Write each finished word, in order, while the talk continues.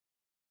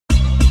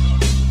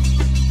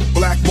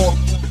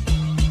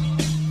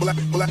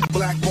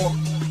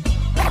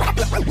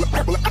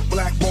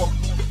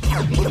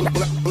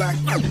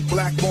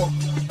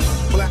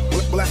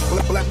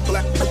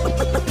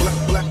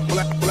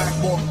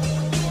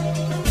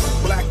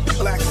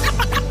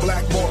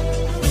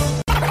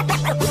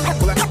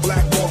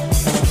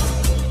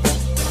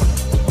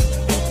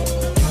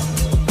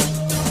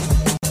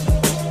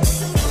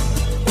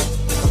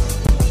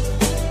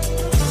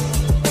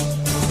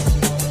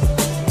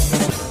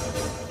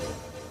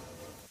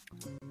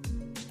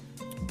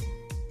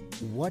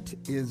What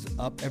is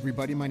up,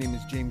 everybody? My name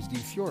is James D.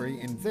 Fiore,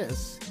 and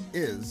this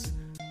is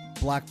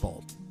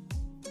Blackballed.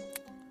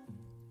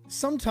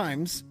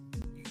 Sometimes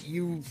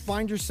you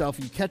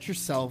catch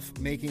yourself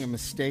making a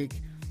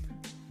mistake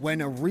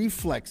when a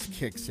reflex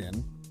kicks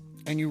in,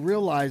 and you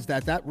realize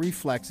that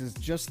reflex is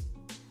just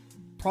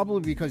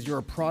probably because you're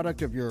a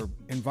product of your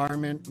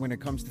environment when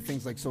it comes to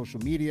things like social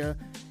media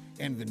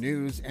and the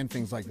news and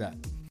things like that.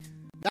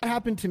 That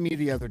happened to me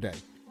the other day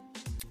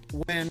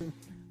when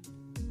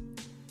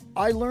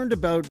I learned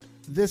about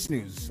this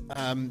news.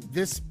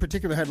 This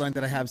particular headline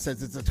that I have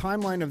says it's a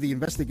timeline of the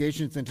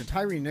investigations into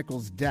Tyre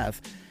Nichols'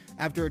 death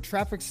after a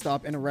traffic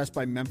stop and arrest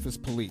by Memphis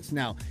police.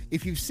 Now,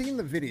 if you've seen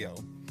the video,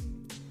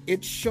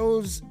 it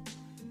shows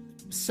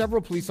several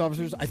police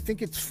officers. I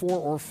think it's 4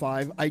 or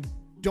 5. I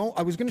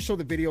was going to show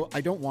the video.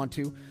 I don't want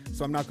to,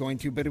 so I'm not going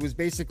to, but it was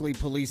basically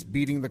police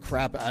beating the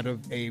crap out of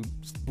a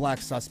black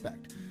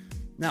suspect.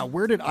 Now,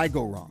 where did I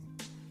go wrong?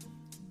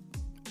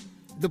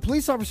 The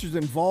police officers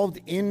involved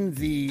in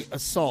the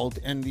assault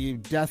and the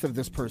death of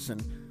this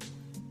person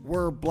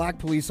were black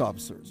police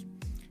officers.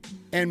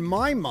 And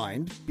my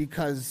mind,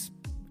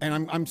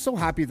 and I'm so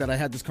happy that I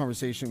had this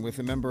conversation with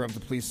a member of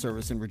the police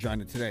service in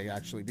Regina today,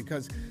 actually,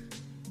 because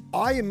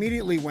I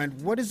immediately went,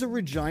 what is a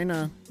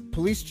Regina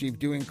police chief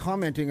doing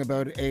commenting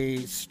about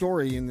a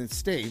story in the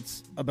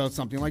States about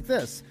something like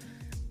this?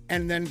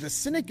 And then the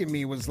cynic in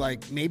me was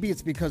like, maybe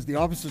it's because the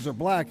officers are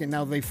black and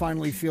now they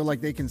finally feel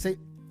like they can say...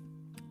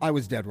 I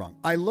was dead wrong.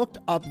 I looked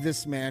up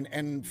this man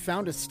and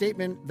found a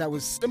statement that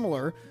was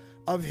similar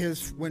of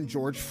his when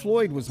George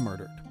Floyd was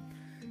murdered.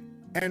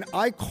 And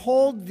I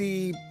called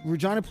the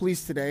Regina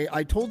police today.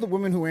 I told the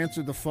woman who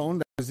answered the phone,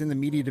 that was in the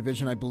media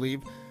division, I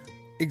believe,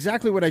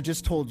 exactly what I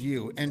just told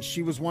you. And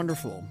she was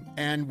wonderful.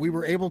 And we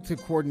were able to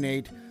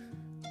coordinate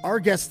our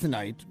guest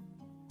tonight.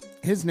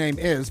 His name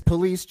is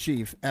Police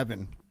Chief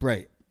Evan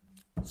Bray.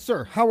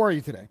 Sir, how are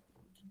you today?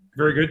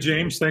 Very good,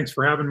 James. Thanks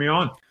for having me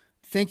on.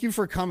 Thank you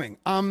for coming.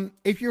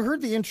 If you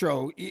heard the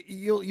intro,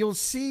 you'll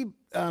see,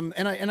 and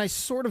I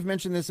sort of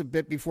mentioned this a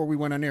bit before we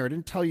went on air. I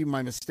didn't tell you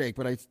my mistake,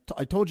 but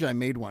I told you I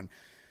made one.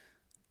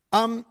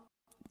 I'm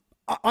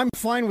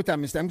fine with that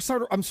mistake.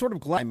 I'm sort of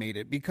glad I made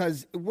it,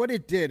 because what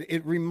it did,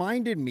 it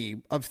reminded me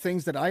of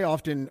things that I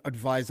often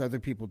advise other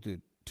people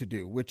to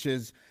do, which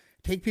is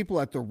take people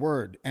at their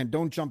word and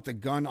don't jump the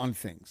gun on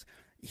things.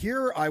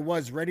 Here I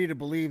was ready to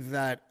believe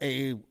that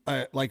a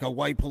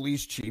white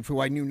police chief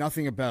who I knew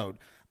nothing about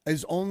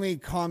is only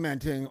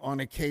commenting on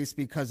a case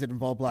because it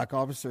involved black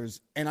officers.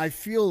 And I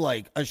feel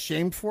like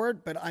ashamed for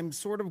it, but I'm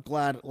sort of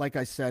glad, like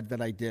I said,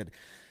 that I did,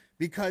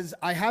 because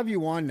I have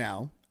you on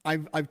now.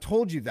 I've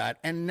told you that.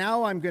 And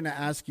now I'm going to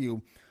ask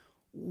you,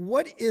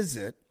 what is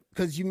it?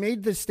 Because you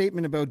made this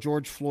statement about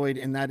George Floyd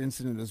in that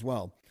incident as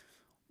well.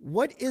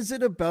 What is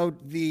it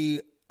about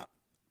the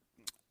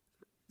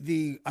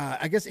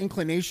I guess,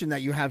 inclination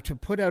that you have to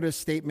put out a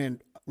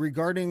statement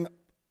regarding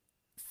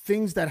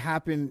things that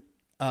happen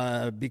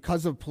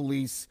because of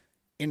police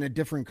in a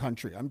different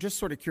country? I'm just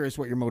sort of curious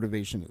what your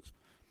motivation is.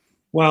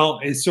 Well,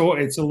 it's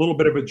a little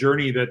bit of a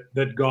journey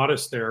that got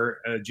us there,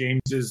 James.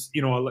 Is,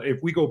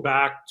 if we go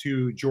back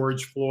to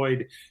George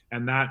Floyd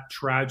and that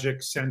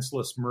tragic,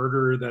 senseless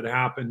murder that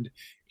happened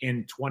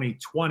in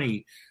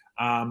 2020,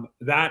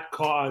 that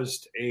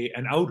caused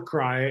an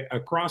outcry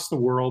across the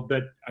world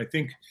that I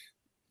think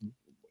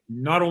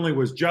not only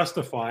was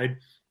justified,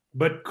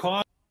 but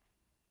caused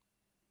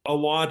a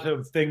lot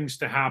of things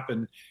to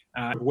happen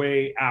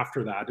way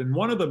after that. And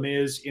one of them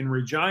is in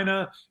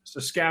Regina,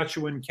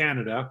 Saskatchewan,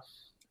 Canada.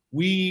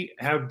 We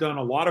have done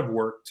a lot of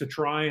work to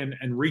try and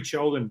reach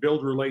out and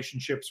build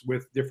relationships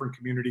with different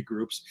community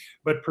groups,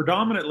 but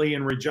predominantly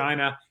in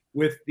Regina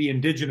with the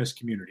Indigenous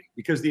community,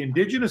 because the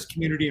Indigenous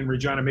community in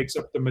Regina makes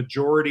up the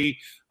majority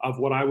of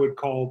what I would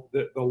call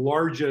the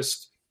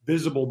largest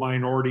visible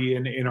minority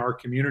in our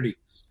community.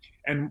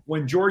 And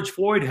when George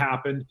Floyd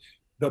happened,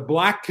 the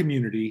Black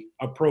community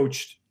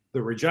approached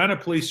the Regina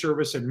Police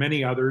Service and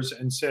many others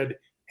and said,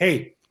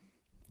 hey,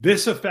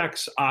 this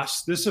affects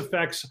us. This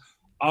affects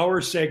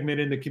our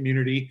segment in the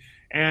community.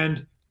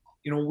 And,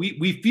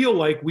 we feel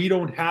like we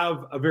don't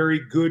have a very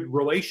good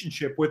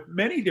relationship with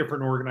many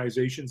different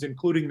organizations,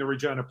 including the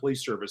Regina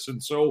Police Service.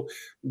 And so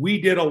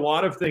we did a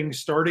lot of things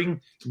starting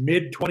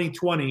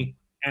mid-2020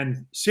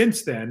 and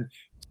since then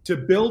to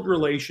build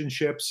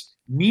relationships,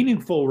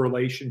 meaningful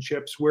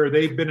relationships, where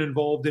they've been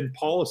involved in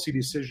policy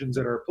decisions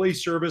at our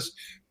police service.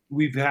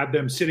 We've had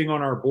them sitting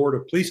on our board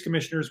of police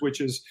commissioners, which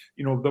is,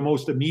 the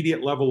most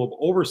immediate level of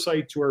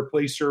oversight to our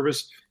police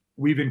service.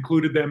 We've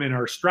included them in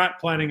our strat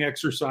planning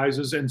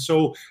exercises. And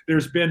so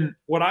there's been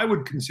what I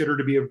would consider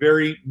to be a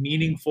very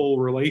meaningful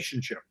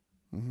relationship.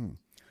 Mm-hmm.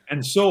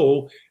 And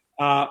so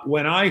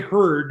when I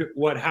heard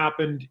what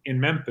happened in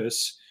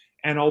Memphis,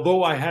 and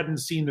although I hadn't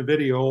seen the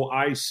video,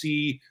 I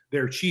see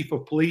their chief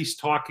of police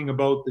talking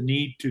about the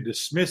need to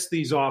dismiss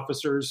these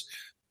officers.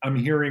 I'm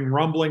hearing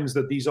rumblings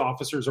that these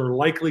officers are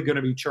likely going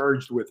to be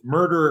charged with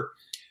murder.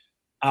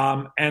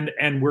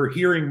 And we're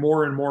hearing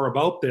more and more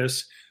about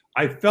this.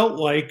 I felt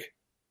like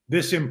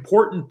this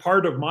important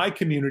part of my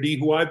community,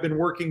 who I've been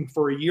working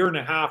for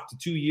 1.5 to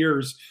 2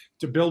 years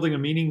to building a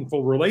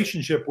meaningful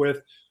relationship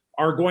with,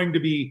 are going to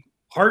be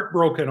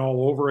heartbroken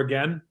all over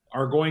again,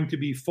 are going to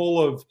be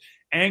full of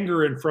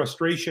anger and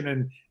frustration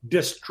and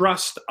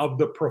distrust of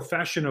the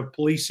profession of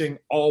policing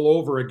all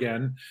over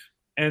again.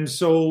 And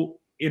so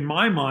in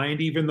my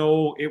mind, even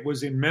though it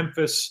was in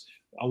Memphis,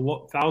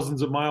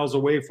 thousands of miles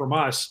away from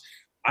us,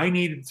 I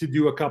needed to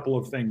do a couple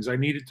of things. I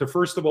needed to,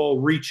 first of all,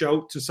 reach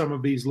out to some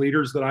of these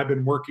leaders that I've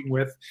been working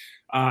with.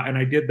 And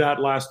I did that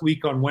last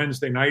week on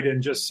Wednesday night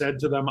and just said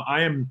to them,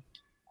 I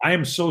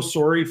am so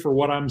sorry for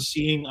what I'm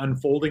seeing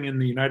unfolding in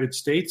the United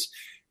States.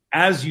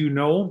 As you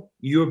know,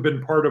 you have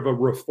been part of a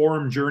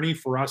reform journey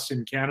for us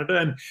in Canada,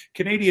 and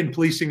Canadian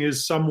policing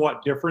is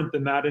somewhat different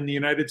than that in the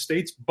United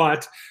States.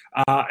 But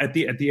at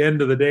the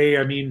end of the day,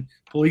 I mean,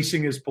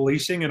 policing is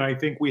policing, and I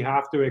think we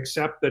have to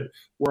accept that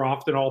we're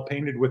often all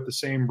painted with the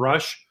same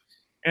brush.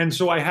 And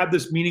so I had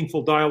this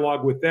meaningful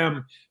dialogue with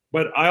them,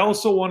 but I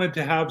also wanted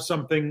to have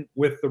something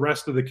with the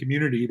rest of the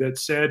community that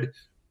said,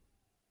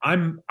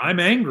 I'm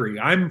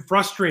angry, I'm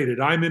frustrated,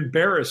 I'm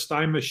embarrassed,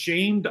 I'm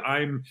ashamed,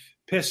 I'm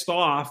pissed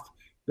off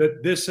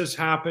that this has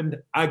happened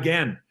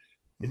again.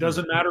 It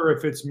doesn't matter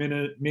if it's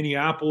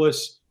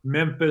Minneapolis,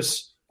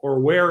 Memphis, or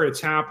where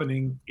it's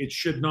happening. It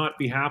should not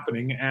be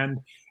happening. And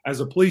as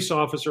a police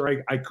officer,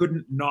 I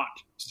couldn't not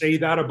say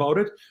that about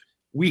it.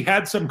 We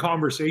had some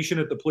conversation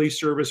at the police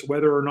service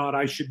whether or not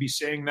I should be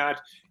saying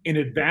that in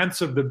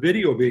advance of the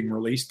video being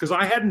released, because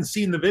I hadn't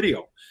seen the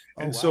video.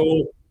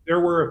 So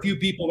there were a few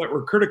people that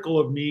were critical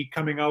of me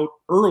coming out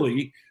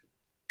early,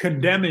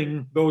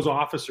 condemning those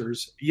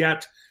officers.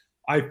 Yet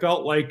I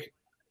felt like,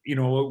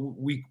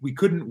 we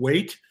couldn't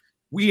wait.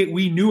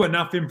 We knew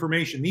enough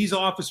information. These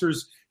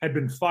officers had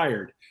been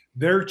fired.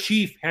 Their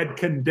chief had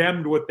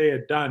condemned what they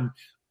had done.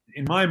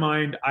 In my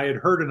mind, I had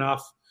heard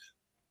enough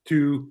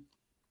to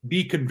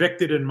be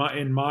convicted in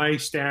my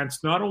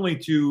stance, not only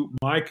to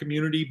my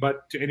community,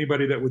 but to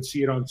anybody that would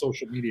see it on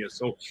social media.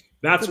 So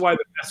that's why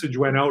the message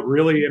went out,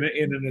 really in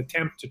an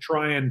attempt to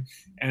try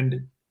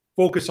and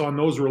focus on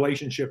those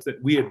relationships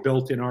that we had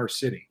built in our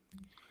city.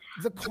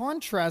 The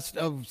contrast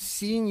of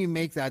seeing you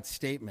make that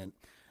statement,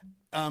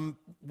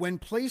 when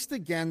placed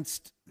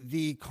against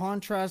the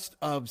contrast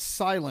of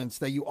silence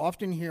that you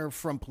often hear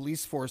from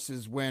police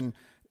forces when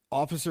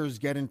officers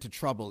get into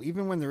trouble,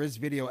 even when there is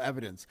video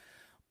evidence,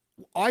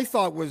 I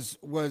thought was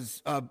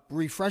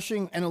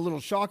refreshing and a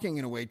little shocking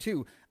in a way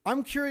too.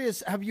 I'm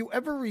curious, have you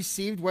ever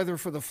received, whether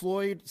for the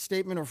Floyd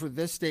statement or for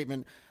this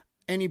statement,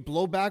 any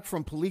blowback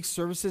from police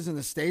services in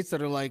the States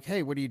that are like,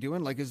 hey, what are you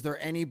doing? Like, is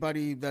there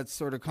anybody that's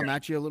sort of come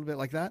at you a little bit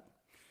like that?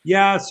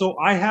 Yeah, so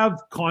I have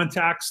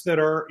contacts that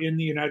are in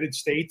the United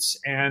States,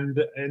 and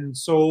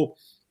so,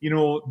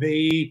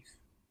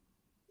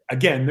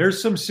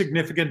 there's some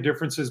significant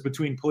differences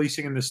between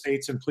policing in the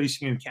States and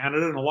policing in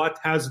Canada, and a lot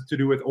has to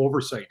do with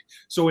oversight.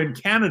 So in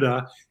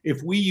Canada,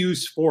 if we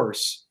use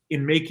force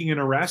in making an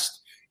arrest,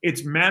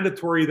 it's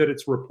mandatory that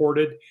it's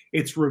reported.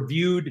 It's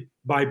reviewed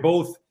by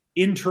both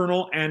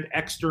internal and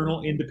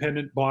external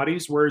independent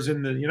bodies, whereas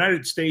in the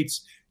United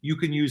States, you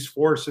can use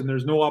force and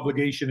there's no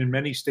obligation in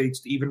many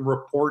states to even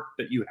report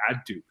that you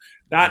had to.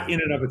 That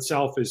in and of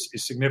itself is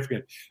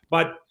significant.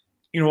 But,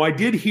 I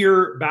did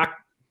hear back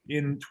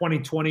in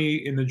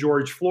 2020 in the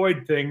George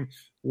Floyd thing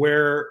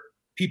where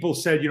people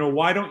said,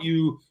 why don't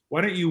you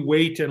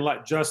wait and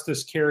let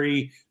justice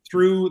carry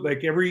through?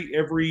 Like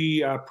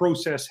every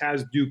process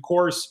has due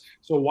course.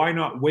 So why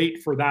not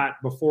wait for that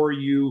before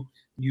you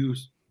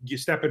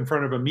step in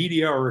front of a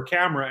media or a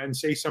camera and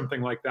say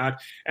something like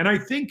that? And I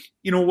think,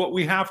 what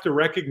we have to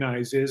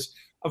recognize is,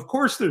 of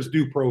course, there's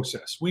due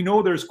process. We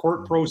know there's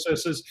court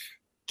processes.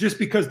 Just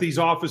because these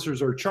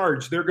officers are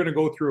charged, they're going to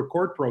go through a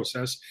court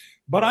process.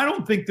 But I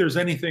don't think there's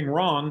anything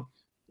wrong,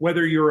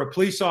 whether you're a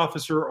police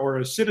officer or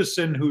a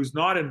citizen who's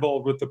not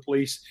involved with the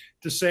police,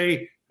 to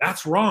say,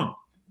 that's wrong.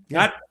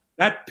 Yeah.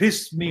 That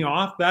pissed me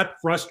off. That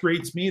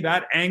frustrates me.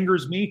 That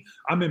angers me.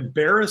 I'm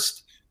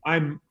embarrassed.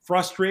 I'm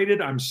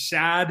frustrated. I'm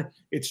sad.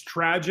 It's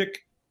tragic.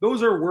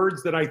 Those are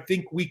words that I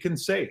think we can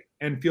say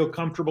and feel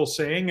comfortable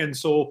saying. And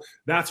so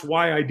that's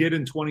why I did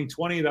in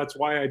 2020. That's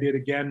why I did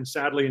again,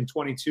 sadly, in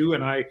 22.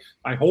 And I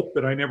hope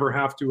that I never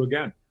have to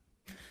again.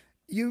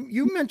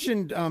 You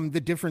mentioned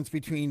the difference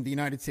between the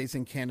United States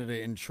and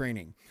Canada in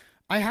training.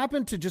 I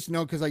happen to just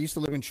know, because I used to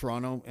live in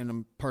Toronto and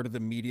I'm part of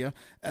the media,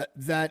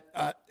 that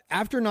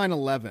after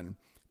 9/11,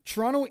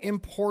 Toronto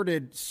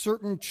imported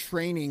certain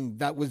training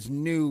that was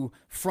new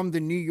from the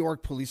New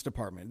York Police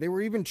Department. They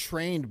were even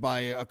trained by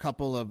a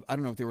couple of, I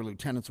don't know if they were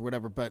lieutenants or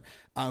whatever, but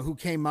who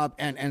came up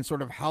and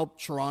sort of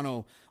helped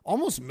Toronto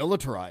almost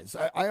militarize.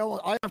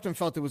 I often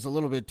felt it was a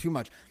little bit too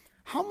much.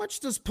 How much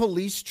does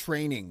police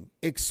training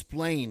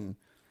explain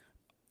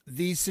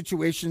these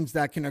situations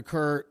that can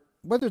occur,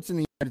 whether it's in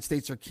the United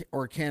States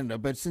or Canada?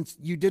 But since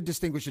you did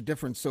distinguish a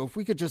difference, so if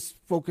we could just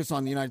focus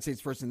on the United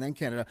States first and then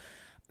Canada,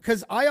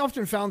 because I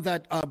often found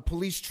that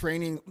police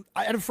training,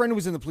 I had a friend who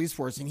was in the police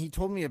force and he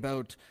told me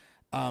about,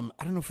 I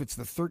don't know if it's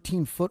the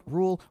 13-foot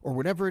rule or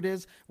whatever it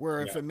is,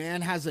 where if a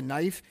man has a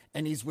knife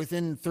and he's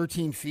within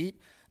 13 feet,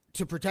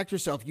 to protect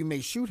yourself, you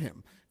may shoot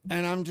him.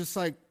 And I'm just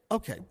like,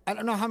 okay, I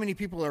don't know how many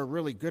people are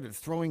really good at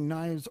throwing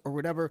knives or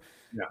whatever,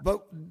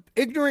 but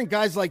ignorant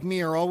guys like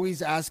me are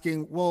always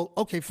asking, well,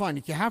 okay, fine.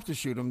 If you have to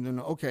shoot him, then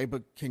okay,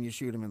 but can you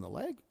shoot him in the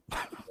leg?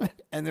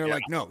 And they're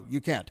like, no,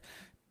 you can't.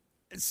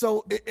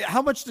 So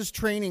how much does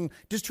training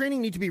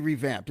need to be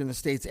revamped in the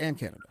States and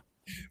Canada?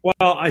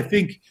 Well, I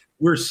think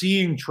we're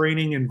seeing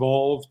training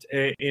involved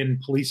in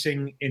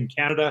policing in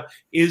Canada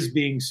is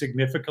being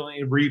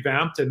significantly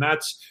revamped, and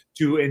that's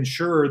to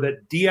ensure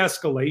that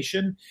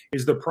de-escalation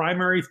is the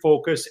primary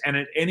focus. And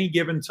at any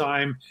given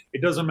time,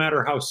 it doesn't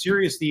matter how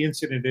serious the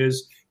incident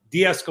is,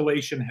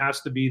 de-escalation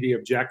has to be the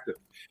objective.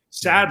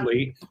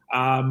 Sadly,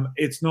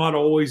 it's not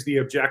always the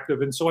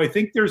objective. And so I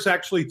think there's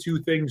actually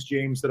two things,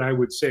 James, that I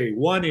would say.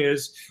 One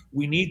is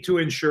we need to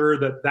ensure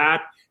that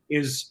that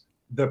is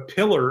the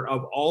pillar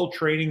of all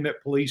training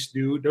that police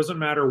do. It doesn't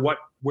matter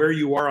where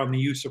you are on the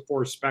use of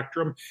force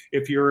spectrum.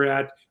 If you're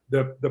at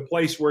the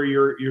place where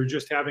you're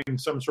just having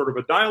some sort of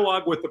a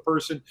dialogue with the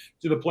person,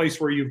 to the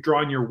place where you've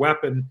drawn your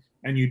weapon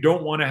and you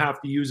don't want to have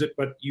to use it,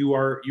 but you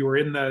are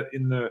in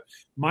the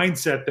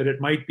mindset that it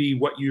might be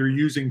what you're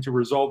using to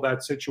resolve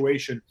that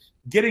situation.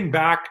 Getting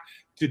back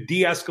to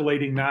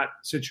de-escalating that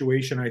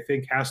situation, I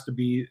think, has to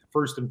be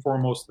first and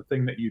foremost the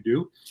thing that you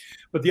do.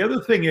 But the other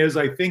thing is,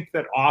 I think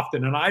that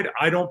often, and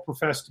I don't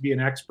profess to be an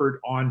expert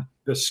on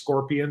the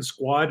Scorpion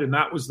Squad, and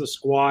that was the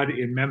squad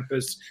in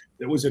Memphis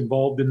that was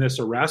involved in this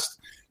arrest.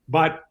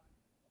 But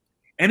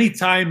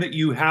anytime that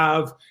you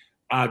have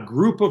a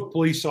group of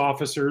police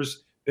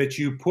officers that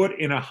you put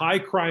in a high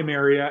crime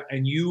area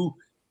and you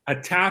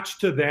attach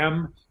to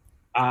them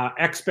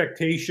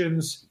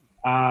expectations,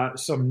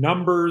 some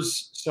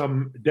numbers,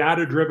 some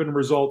data-driven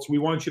results. We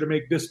want you to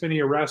make this many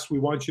arrests. We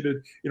want you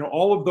to,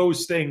 all of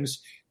those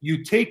things.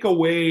 You take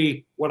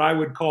away what I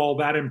would call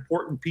that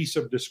important piece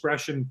of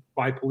discretion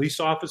by police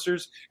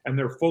officers, and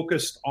they're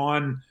focused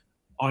on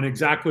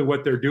exactly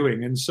what they're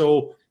doing. And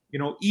so,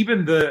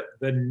 even the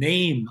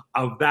name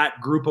of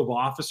that group of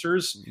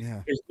officers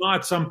is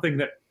not something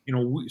that,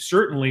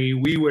 certainly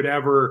we would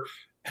ever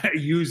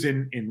use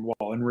in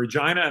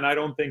Regina, and I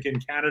don't think in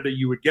Canada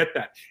you would get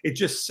that. It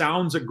just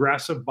sounds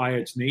aggressive by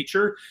its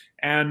nature,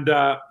 and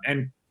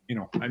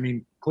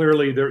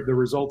clearly the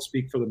results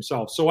speak for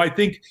themselves. So I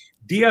think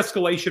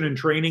de-escalation and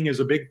training is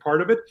a big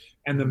part of it,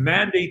 and the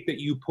mandate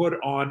that you put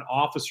on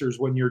officers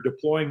when you're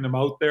deploying them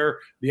out there,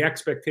 the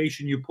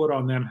expectation you put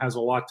on them has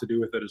a lot to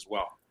do with it as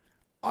well.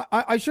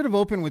 I should have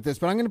opened with this,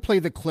 but I'm going to play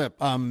the clip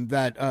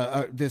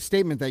that the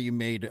statement that you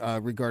made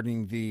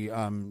regarding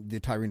the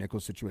Tyre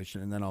Nichols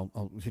situation, and then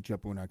I'll hit you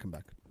up when I come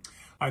back.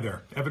 Hi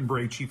there, Evan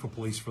Bray, Chief of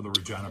Police for the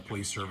Regina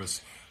Police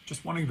Service.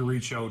 Just wanting to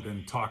reach out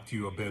and talk to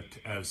you a bit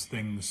as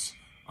things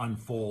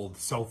unfold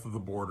south of the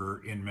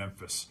border in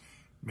Memphis.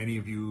 Many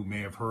of you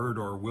may have heard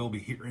or will be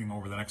hearing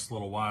over the next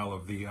little while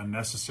of the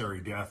unnecessary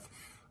death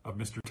of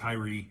Mr.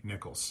 Tyre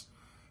Nichols.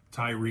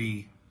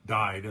 Tyre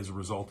died as a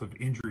result of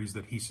injuries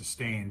that he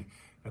sustained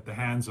at the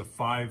hands of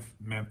 5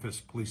 Memphis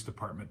Police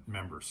Department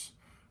members.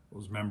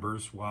 Those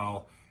members,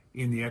 while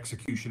in the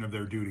execution of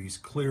their duties,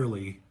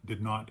 clearly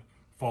did not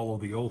follow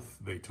the oath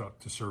they took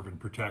to serve and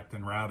protect,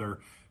 and rather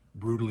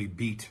brutally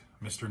beat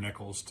Mr.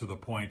 Nichols to the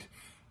point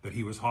that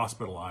he was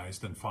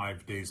hospitalized and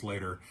 5 days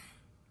later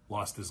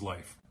lost his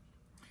life.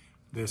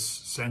 This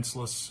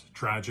senseless,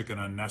 tragic, and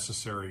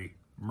unnecessary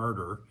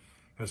murder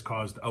has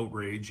caused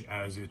outrage,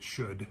 as it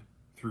should,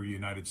 through the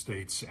United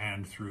States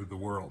and through the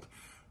world.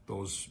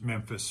 Those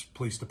Memphis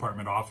Police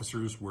Department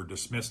officers were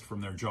dismissed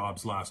from their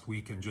jobs last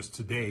week and just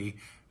today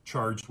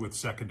charged with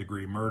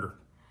second-degree murder.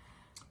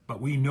 But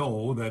we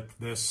know that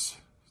this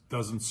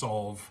doesn't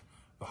solve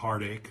the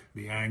heartache,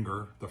 the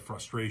anger, the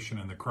frustration,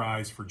 and the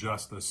cries for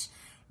justice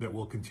that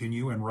will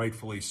continue, and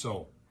rightfully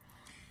so.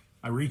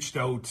 I reached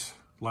out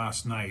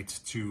last night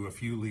to a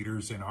few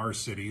leaders in our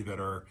city that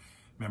are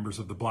members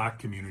of the Black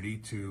community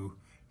to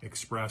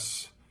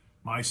express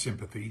my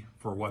sympathy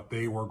for what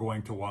they were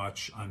going to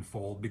watch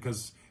unfold,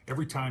 because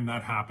every time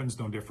that happens,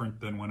 no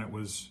different than when it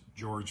was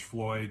George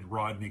Floyd,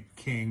 Rodney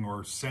King,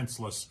 or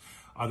senseless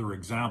other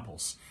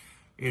examples,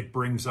 it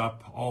brings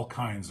up all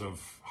kinds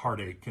of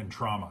heartache and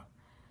trauma.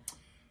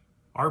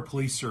 Our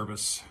police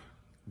service,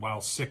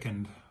 while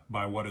sickened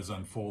by what is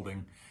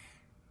unfolding,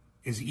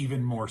 is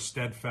even more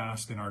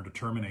steadfast in our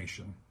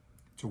determination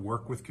to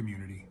work with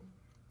community,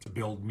 to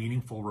build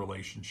meaningful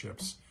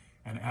relationships,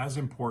 and as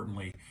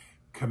importantly,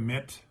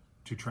 commit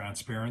to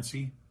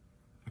transparency,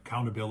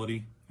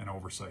 accountability, and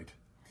oversight.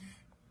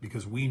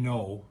 Because we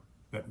know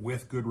that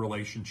with good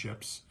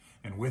relationships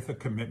and with a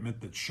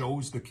commitment that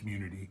shows the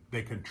community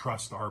they can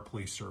trust our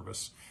police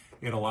service,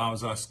 it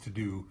allows us to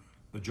do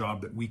the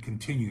job that we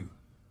continue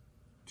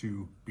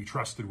to be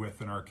trusted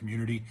with in our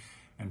community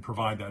and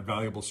provide that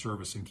valuable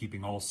service in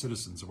keeping all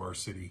citizens of our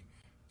city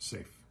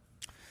safe.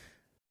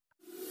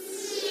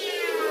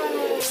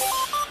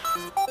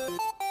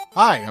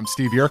 Hi, I'm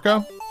Steve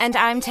Yerko. And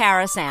I'm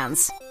Tara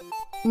Sands.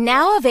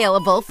 Now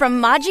available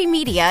from Maji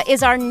Media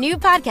is our new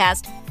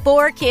podcast,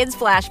 4Kids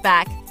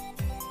Flashback.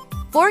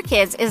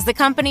 4Kids is the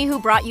company who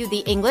brought you the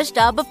English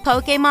dub of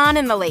Pokemon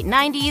in the late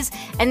 90s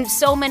and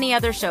so many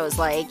other shows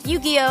like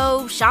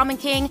Yu-Gi-Oh!, Shaman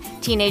King,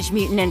 Teenage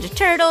Mutant Ninja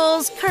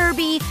Turtles,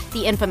 Kirby,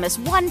 the infamous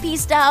One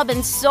Piece dub,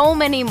 and so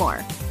many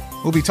more.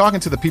 We'll be talking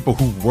to the people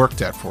who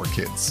worked at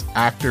 4Kids.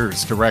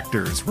 Actors,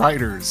 directors,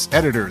 writers,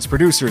 editors,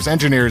 producers,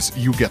 engineers,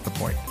 you get the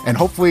point. And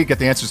hopefully get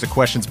the answers to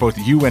questions both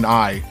you and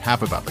I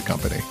have about the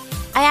company.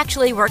 I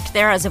actually worked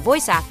there as a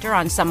voice actor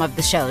on some of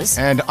the shows.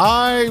 And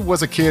I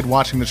was a kid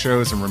watching the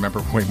shows and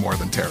remember way more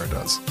than Tara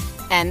does.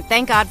 And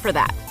thank God for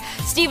that.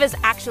 Steve is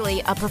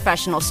actually a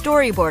professional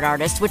storyboard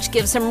artist, which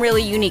gives some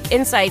really unique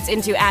insights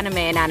into anime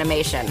and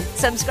animation.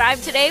 Subscribe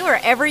today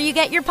wherever you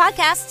get your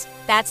podcasts.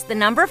 That's the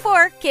number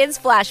 4 Kids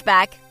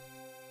Flashback.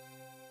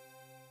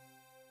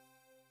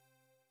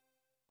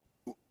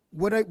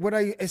 What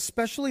I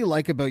especially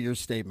like about your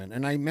statement,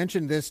 and I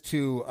mentioned this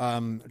to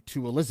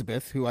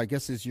Elizabeth, who I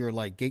guess is your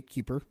like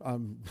gatekeeper.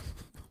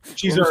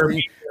 She's our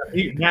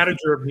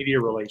manager of media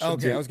relations.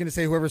 Okay, I was going to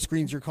say whoever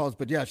screens your calls,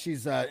 but yeah,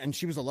 she's and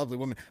she was a lovely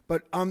woman.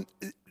 But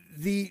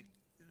the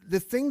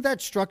thing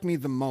that struck me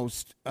the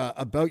most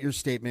about your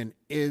statement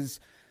is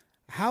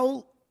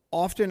how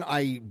often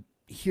I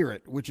hear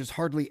it, which is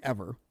hardly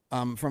ever,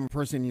 from a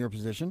person in your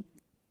position,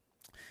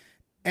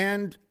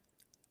 and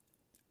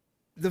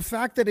the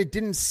fact that it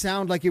didn't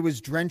sound like it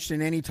was drenched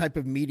in any type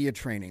of media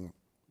training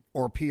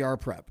or PR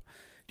prep.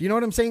 Do you know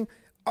what I'm saying?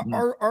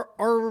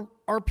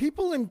 Are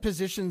people in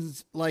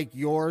positions like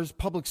yours,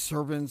 public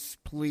servants,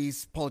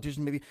 police,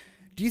 politicians, maybe,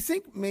 do you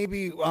think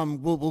maybe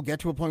we'll get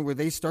to a point where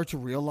they start to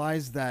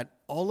realize that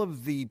all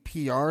of the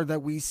PR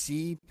that we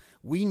see,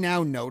 we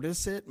now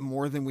notice it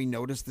more than we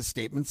notice the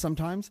statements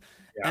sometimes?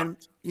 Yeah. And,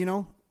 you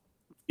know,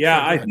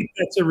 yeah, I think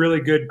that's a really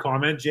good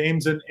comment,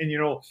 James. And you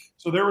know,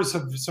 so there was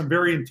some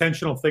very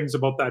intentional things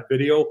about that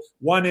video.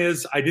 One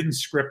is I didn't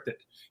script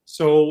it.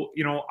 So,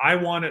 you know,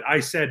 I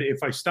said,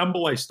 if I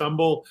stumble, I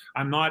stumble.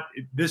 I'm not,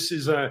 this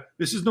is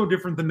no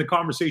different than the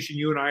conversation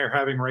you and I are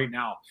having right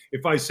now.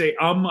 If I say,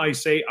 I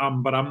say,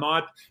 but I'm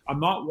not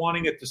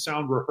wanting it to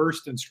sound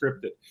rehearsed and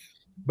scripted.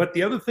 But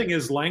the other thing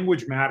is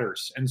language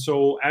matters. And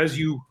so as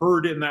you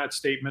heard in that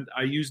statement,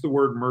 I used the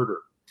word murder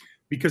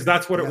because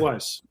that's what it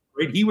was.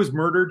 Right? He was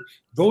murdered.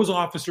 Those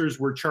officers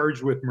were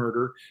charged with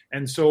murder.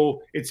 And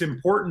so it's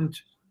important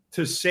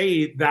to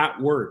say that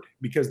word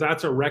because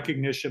that's a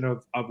recognition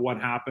of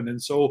what happened.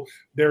 And so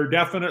they're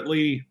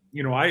definitely,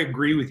 you know, I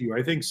agree with you.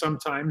 I think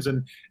sometimes,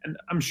 and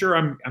I'm sure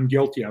I'm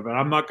guilty of it.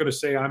 I'm not going to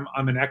say I'm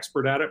an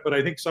expert at it, but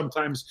I think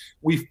sometimes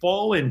we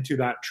fall into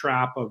that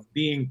trap of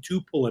being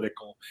too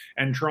political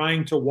and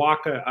trying to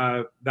walk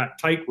that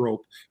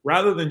tightrope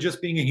rather than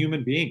just being a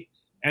human being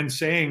and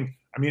saying,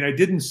 I mean, I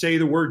didn't say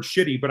the word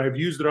shitty, but I've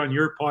used it on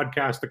your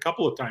podcast a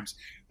couple of times.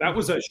 That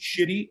was a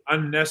shitty,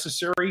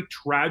 unnecessary,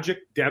 tragic,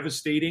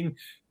 devastating,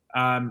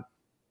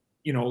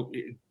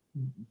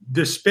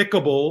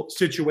 despicable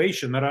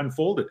situation that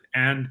unfolded.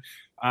 And,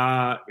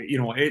 I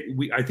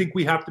think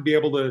we have to be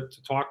able to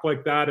talk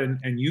like that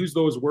and use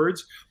those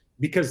words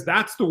because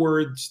that's the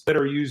words that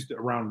are used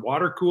around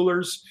water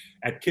coolers,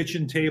 at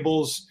kitchen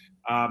tables,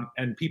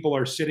 and people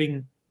are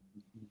sitting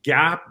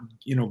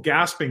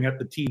gasping at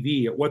the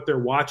TV at what they're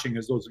watching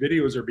as those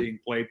videos are being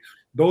played.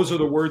 Those are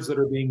the words that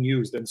are being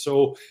used. And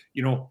so,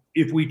 you know,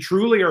 if we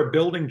truly are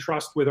building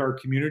trust with our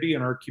community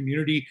and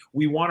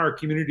we want our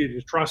community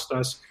to trust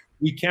us,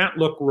 we can't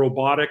look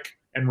robotic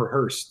and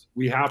rehearsed.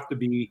 We have to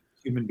be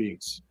human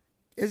beings.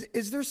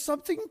 Is there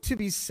something to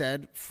be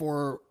said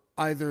for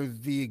either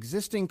the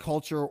existing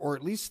culture or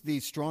at least the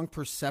strong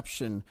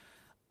perception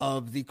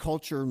of the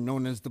culture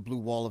known as the blue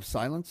wall of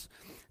silence?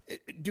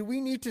 Do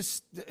we need to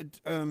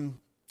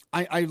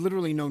I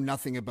literally know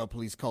nothing about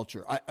police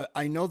culture.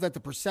 I know that the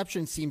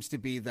perception seems to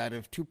be that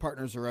if two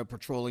partners are out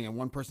patrolling and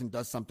one person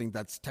does something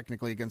that's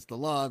technically against the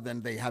law,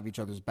 then they have each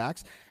other's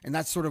backs. And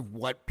that's sort of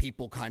what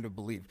people kind of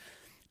believe.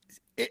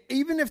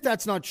 Even if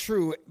that's not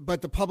true,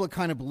 but the public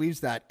kind of believes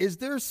that, is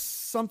there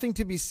something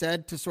to be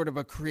said to sort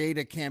of create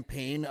a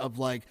campaign of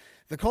like,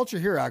 the culture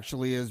here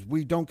actually is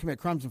we don't commit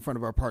crimes in front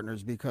of our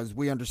partners because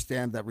we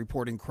understand that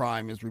reporting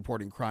crime is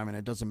reporting crime and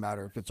it doesn't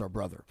matter if it's our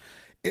brother.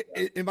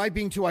 Am I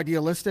being too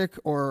idealistic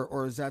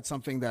or is that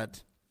something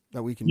that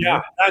we can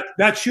do?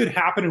 that should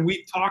happen. And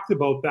we've talked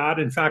about that.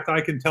 In fact, I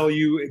can tell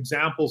you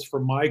examples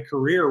from my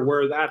career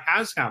where that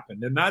has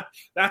happened. And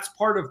that's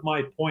part of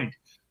my point.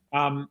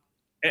 I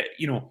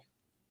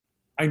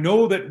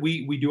know that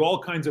we do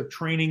all kinds of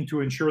training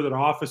to ensure that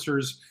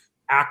officers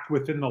act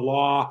within the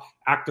law,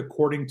 act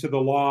according to the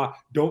law,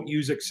 don't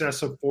use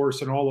excessive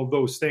force, and all of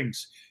those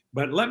things.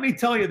 But let me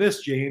tell you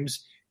this,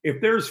 James, if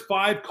there's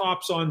 5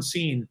 cops on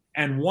scene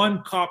and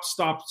 1 cop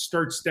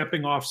starts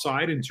stepping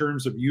offside in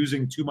terms of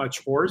using too much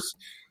force,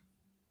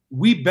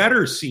 we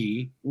better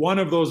see one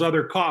of those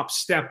other cops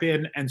step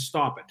in and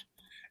stop it.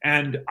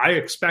 And I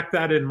expect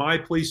that in my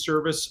police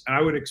service.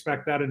 I would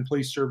expect that in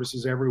police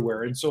services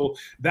everywhere. And so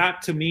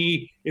that, to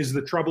me, is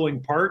the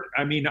troubling part.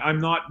 I mean, I'm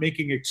not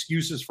making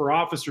excuses for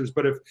officers,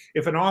 but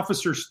if an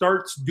officer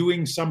starts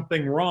doing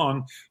something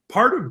wrong,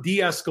 part of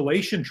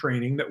de-escalation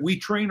training that we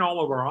train all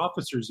of our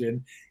officers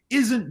in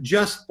isn't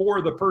just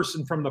for the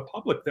person from the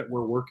public that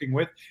we're working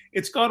with.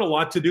 It's got a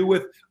lot to do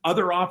with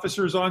other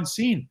officers on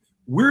scene.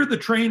 We're the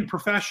trained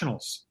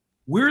professionals.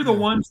 We're the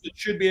ones that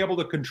should be able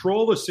to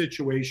control the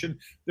situation.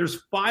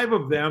 There's 5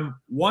 of them,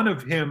 1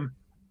 of him,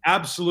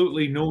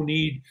 absolutely no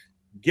need.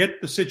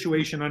 Get the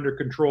situation under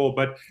control.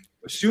 But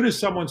as soon as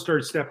someone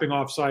starts stepping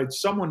offside,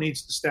 someone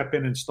needs to step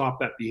in and stop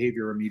that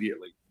behavior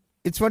immediately.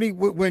 It's funny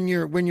when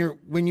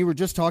you were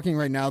just talking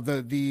right now,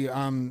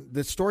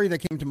 the story that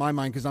came to my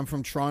mind, because I'm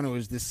from Toronto,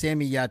 is the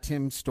Sammy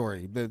Yatim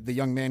story, the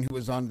young man who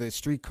was on the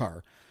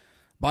streetcar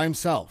by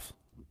himself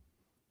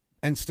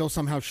and still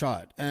somehow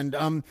shot. And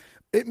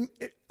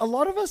a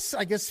lot of us,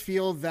 I guess,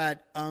 feel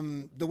that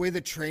the way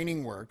the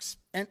training works,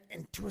 and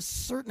to a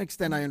certain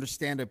extent I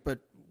understand it, but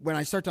when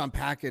I start to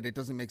unpack it, it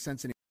doesn't make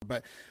sense anymore.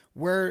 But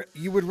where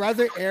you would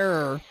rather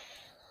err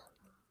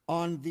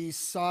on the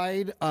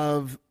side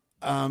of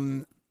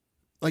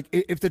like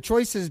if the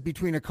choice is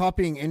between a cop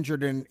being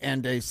injured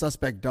and a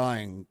suspect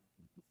dying,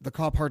 the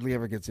cop hardly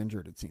ever gets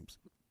injured, it seems.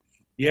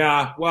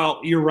 Yeah,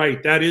 well, you're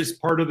right. That is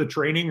part of the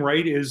training,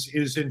 right?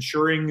 Is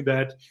ensuring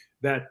that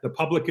the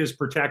public is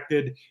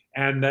protected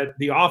and that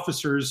the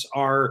officers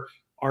are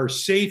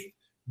safe,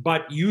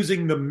 but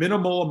using the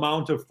minimal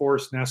amount of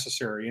force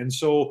necessary. And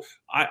so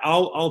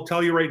I'll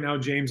tell you right now,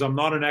 James, I'm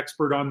not an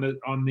expert on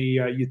the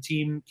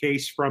Yatim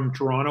case from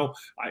Toronto.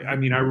 I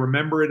mean, I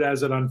remember it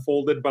as it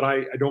unfolded, but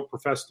I don't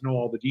profess to know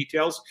all the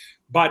details.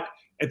 But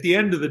at the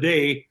end of the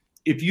day,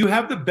 if you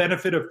have the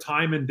benefit of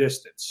time and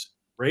distance,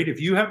 right?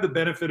 If you have the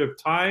benefit of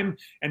time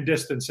and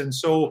distance, and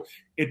so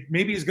it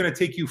maybe is going to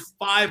take you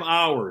 5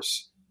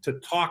 hours to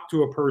talk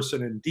to a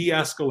person and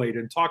de-escalate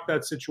and talk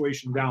that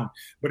situation down.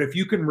 But if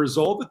you can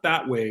resolve it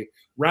that way,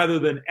 rather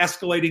than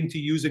escalating to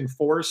using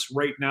force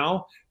right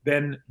now,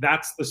 then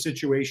that's the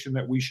situation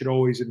that we should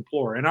always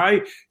implore. And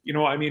I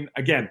mean,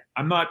 again,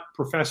 I'm not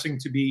professing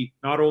to be,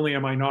 not only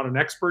am I not an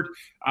expert,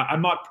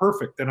 I'm not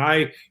perfect. And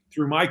I,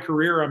 through my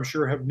career, I'm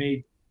sure have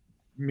made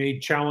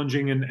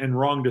challenging and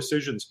wrong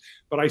decisions.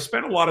 But I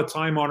spent a lot of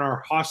time on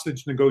our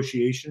hostage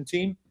negotiation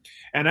team.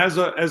 And as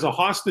a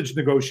hostage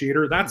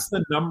negotiator, that's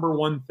the number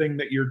one thing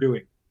that you're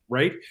doing,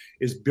 right?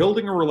 Is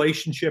building a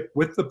relationship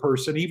with the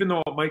person, even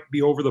though it might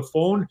be over the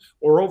phone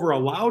or over a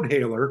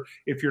loudhailer.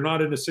 If you're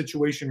not in a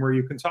situation where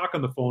you can talk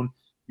on the phone,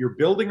 you're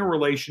building a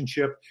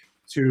relationship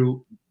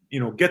to,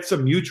 get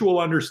some mutual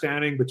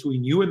understanding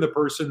between you and the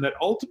person that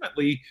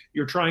ultimately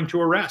you're trying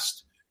to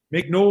arrest.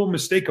 Make no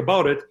mistake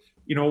about it.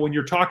 When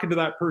you're talking to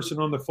that person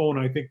on the phone,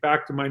 I think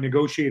back to my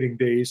negotiating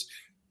days,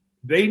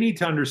 they need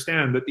to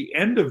understand that the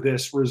end of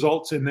this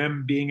results in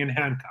them being in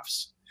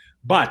handcuffs.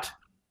 But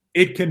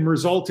it can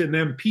result in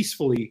them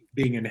peacefully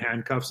being in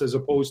handcuffs as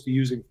opposed to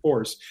using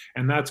force.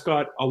 And that's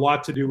got a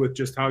lot to do with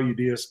just how you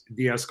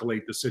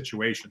de-escalate the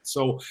situation.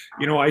 So,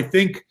 I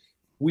think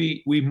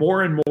we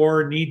more and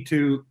more need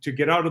to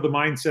get out of the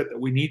mindset that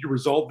we need to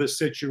resolve this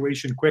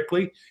situation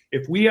quickly.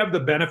 If we have the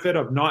benefit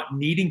of not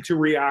needing to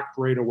react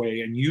right away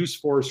and use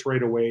force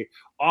right away,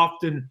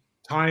 often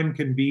time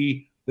can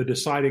be the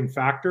deciding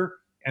factor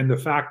and the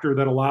factor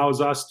that allows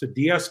us to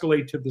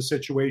de-escalate to the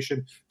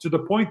situation to the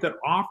point that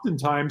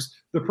oftentimes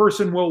the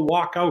person will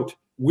walk out,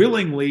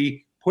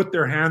 willingly put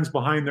their hands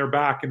behind their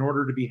back in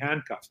order to be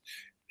handcuffed.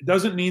 It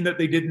doesn't mean that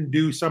they didn't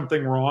do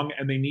something wrong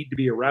and they need to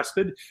be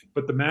arrested,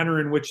 but the manner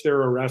in which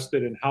they're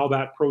arrested and how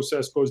that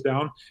process goes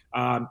down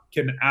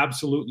can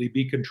absolutely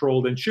be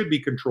controlled and should be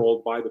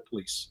controlled by the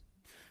police.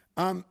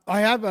 I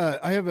have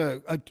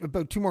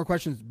about 2 more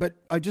questions, but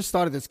I just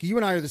thought of this. You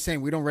and I are the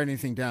same. We don't write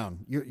anything down.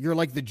 You're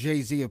like the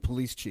Jay-Z of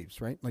police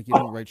chiefs, right? Like you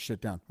don't write shit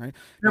down, right?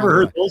 Never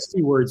heard those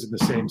 2 words in the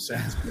same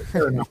sense.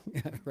 Fair enough.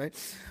 Yeah, right.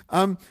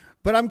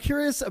 But I'm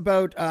curious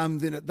about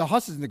the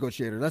hostage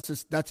negotiator.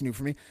 That's new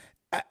for me.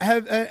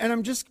 And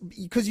I'm just,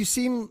 because you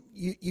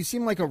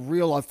seem like a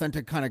real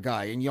authentic kind of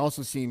guy, and you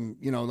also seem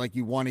like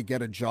you want to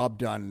get a job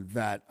done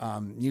that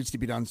needs to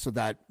be done so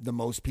that the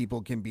most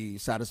people can be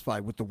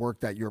satisfied with the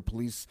work that your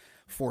police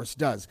force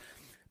does.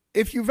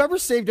 If you've ever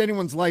saved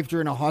anyone's life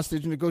during a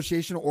hostage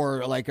negotiation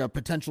or like a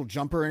potential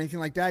jumper or anything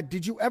like that,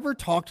 did you ever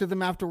talk to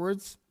them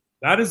afterwards?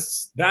 That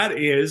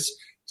is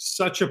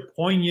such a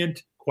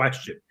poignant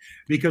question,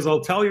 because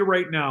I'll tell you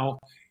right now,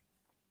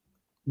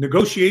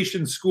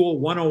 Negotiation School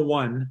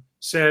 101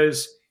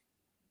 says,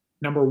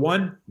 number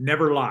 1,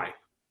 never lie.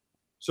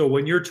 So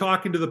when you're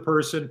talking to the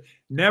person,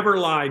 never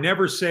lie.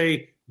 Never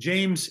say,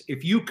 James,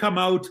 if you come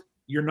out,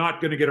 you're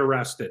not going to get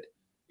arrested.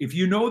 if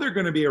you know they're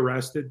going to be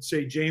arrested,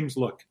 say, James,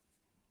 look,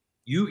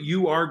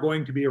 you are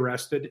going to be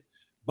arrested,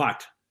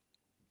 but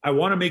I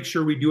want to make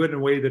sure we do it in a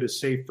way that is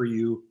safe for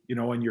you,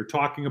 and you're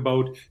talking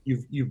about,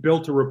 you've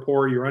built a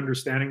rapport, you're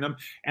understanding them.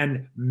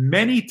 And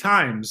many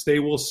times they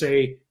will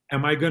say,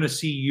 am I going to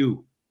see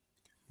you?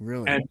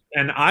 Really?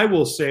 And I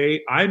will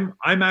say, I'm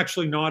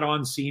actually not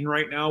on scene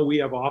right now. We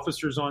have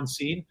officers on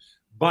scene,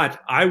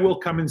 but I will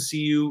come and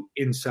see you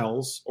in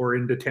cells or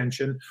in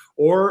detention,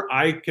 or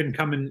I can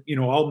come and,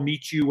 I'll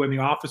meet you when the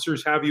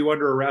officers have you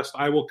under arrest.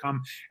 I will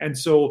come. And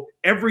so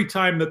every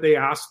time that they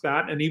ask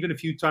that, and even a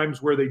few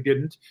times where they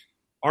didn't,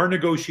 our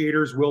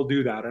negotiators will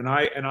do that. And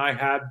I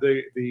had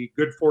the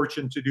good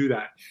fortune to do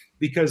that,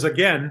 because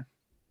again,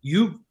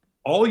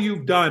 all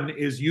you've done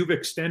is you've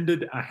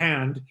extended a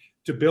hand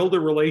to build a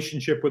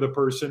relationship with a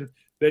person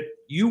that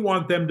you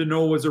want them to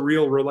know was a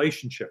real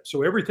relationship.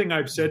 So everything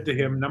I've said to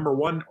him, number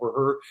one, or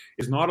her,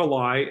 is not a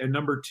lie. And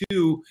number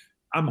two,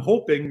 I'm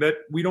hoping that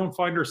we don't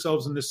find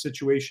ourselves in this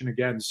situation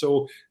again.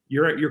 So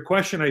your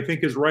question, I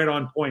think, is right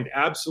on point.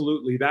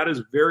 Absolutely. That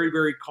is very,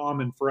 very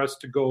common for us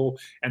to go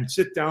and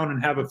sit down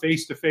and have a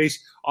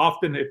face-to-face.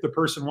 Often if the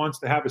person wants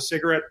to have a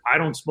cigarette, I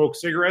don't smoke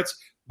cigarettes,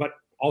 but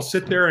I'll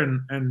sit there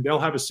and they'll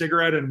have a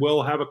cigarette and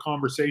we'll have a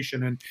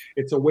conversation. And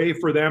it's a way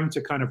for them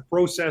to kind of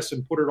process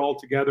and put it all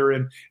together.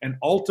 And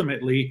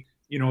ultimately,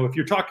 if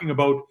you're talking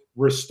about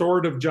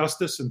restorative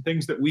justice and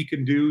things that we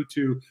can do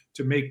to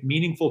make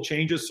meaningful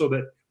changes so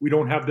that we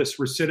don't have this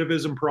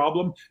recidivism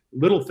problem,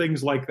 little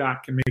things like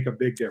that can make a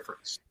big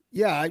difference.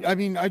 Yeah, I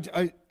mean,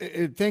 I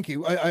thank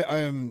you.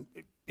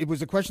 It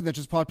was a question that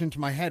just popped into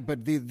my head,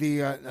 but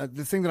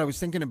the thing that I was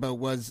thinking about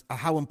was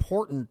how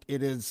important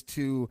it is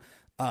to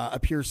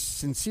appear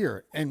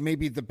sincere, and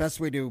maybe the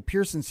best way to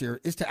appear sincere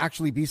is to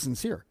actually be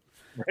sincere.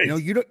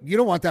 Right. You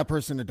don't want that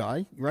person to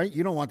die, right?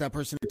 You don't want that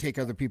person to take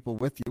other people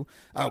with you,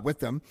 with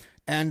them,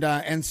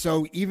 and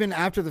so even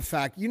after the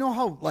fact,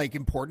 how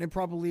important it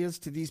probably is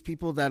to these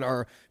people that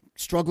are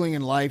struggling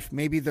in life.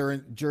 Maybe they're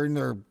during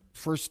their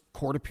first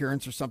court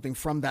appearance or something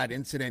from that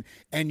incident,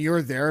 and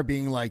you're there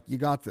being like, "You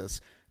got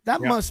this."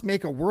 That must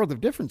make a world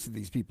of difference to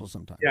these people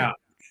sometimes. Yeah,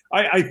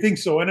 I think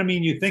so. And I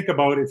mean, you think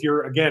about if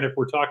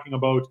we're talking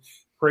about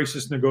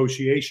crisis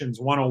negotiations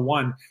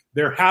 101,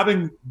 they're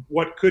having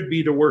what could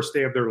be the worst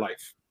day of their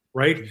life,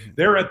 right? Mm-hmm.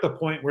 They're at the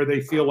point where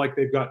they feel like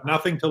they've got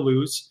nothing to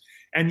lose.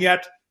 And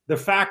yet the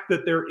fact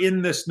that they're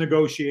in this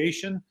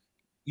negotiation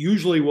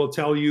usually will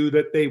tell you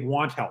that they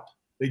want help.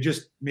 They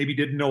just maybe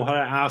didn't know how to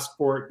ask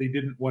for it. They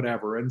didn't,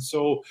 whatever. And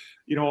so,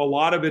 a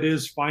lot of it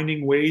is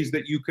finding ways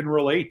that you can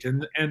relate.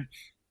 And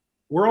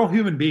we're all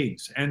human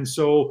beings. And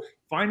so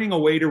finding a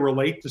way to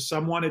relate to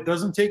someone, it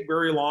doesn't take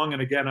very long.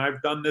 And again, I've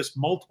done this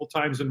multiple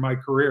times in my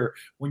career.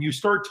 When you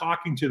start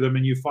talking to them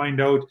and you find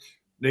out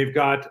they've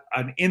got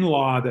an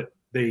in-law that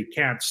they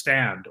can't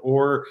stand,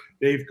 or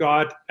they've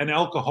got an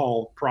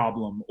alcohol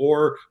problem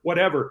or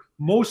whatever.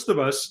 Most of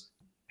us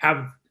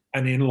have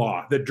an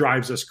in-law that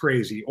drives us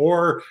crazy,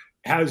 or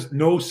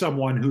know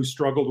someone who's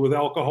struggled with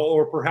alcohol,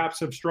 or perhaps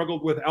have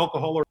struggled with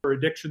alcohol or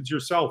addictions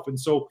yourself. And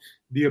so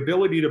the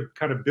ability to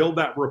kind of build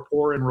that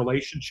rapport and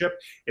relationship,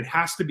 it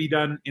has to be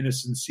done in a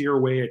sincere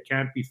way. It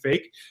can't be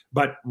fake.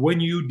 But when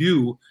you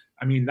do,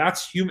 I mean,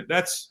 that's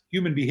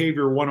human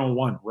behavior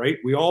 101, right?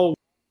 We all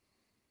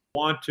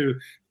want to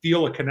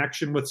feel a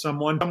connection with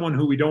someone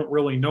who we don't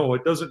really know.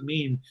 It doesn't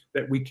mean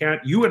that we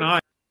can't. You and I,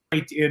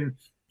 in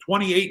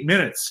 28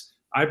 minutes,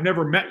 I've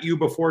never met you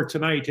before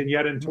tonight, and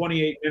yet in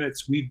 28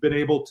 minutes, we've been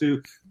able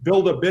to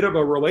build a bit of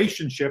a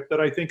relationship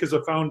that I think is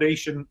a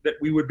foundation that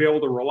we would be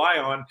able to rely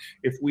on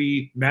if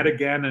we met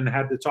again and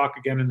had to talk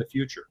again in the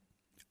future.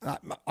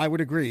 I would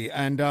agree.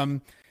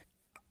 And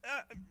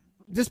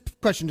this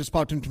question just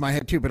popped into my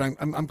head too, but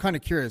I'm kind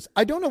of curious.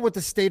 I don't know what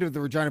the state of the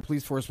Regina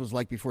Police Force was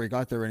like before you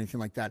got there or anything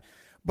like that,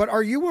 but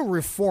are you a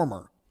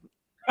reformer?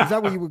 Is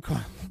that what you would call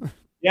it?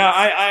 Yeah,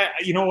 I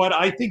you know what?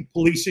 I think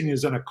policing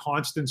is in a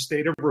constant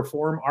state of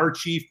reform. Our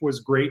chief was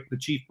great. The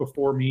chief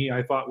before me,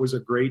 I thought, was a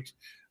great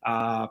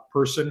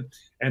person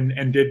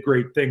and did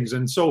great things.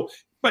 And so,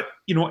 but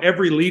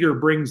every leader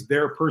brings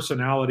their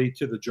personality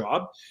to the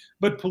job.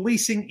 But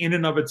policing in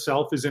and of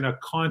itself is in a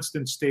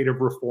constant state of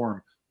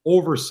reform,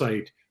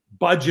 oversight,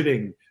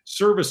 budgeting,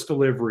 service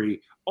delivery,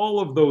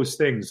 all of those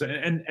things.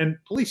 And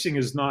policing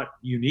is not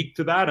unique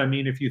to that. I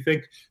mean, if you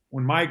think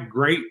when my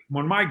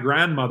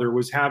grandmother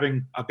was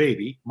having a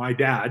baby, my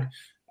dad,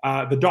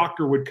 the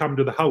doctor would come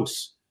to the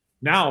house.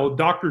 Now,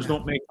 doctors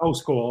don't make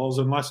house calls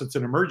unless it's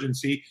an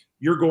emergency.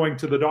 You're going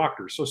to the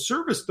doctor. So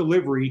service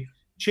delivery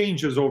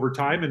changes over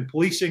time, and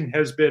policing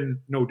has been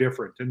no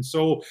different. And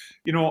so,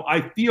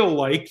 I feel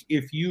like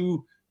if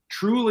you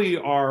truly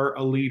are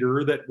a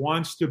leader that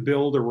wants to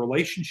build a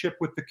relationship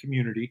with the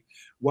community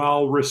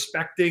while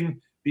respecting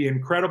the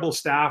incredible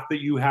staff that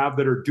you have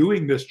that are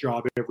doing this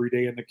job every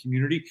day in the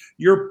community,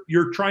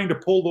 you're trying to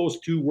pull those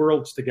two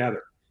worlds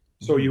together.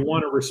 So you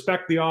want to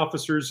respect the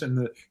officers and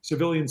the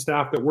civilian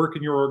staff that work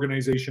in your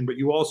organization, but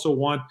you also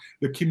want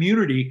the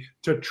community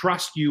to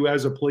trust you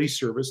as a police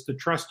service, to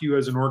trust you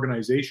as an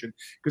organization.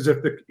 Because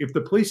if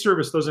the police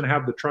service doesn't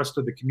have the trust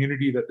of the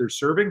community that they're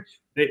serving,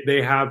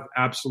 they have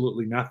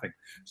absolutely nothing.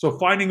 So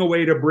finding a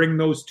way to bring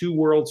those two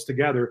worlds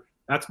together,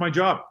 that's my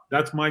job.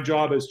 That's my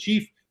job as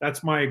chief.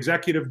 That's my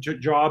executive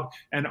job.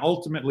 And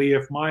ultimately,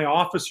 if my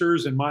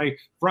officers and my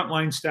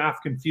frontline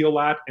staff can feel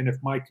that, and if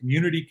my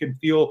community can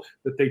feel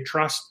that they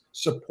trust,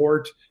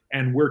 support,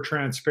 and we're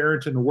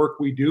transparent in the work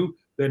we do,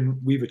 then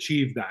we've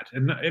achieved that.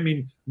 And I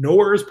mean,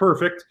 nowhere is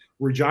perfect.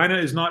 Regina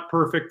is not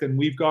perfect, and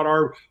we've got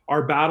our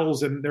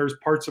battles, and there's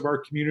parts of our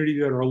community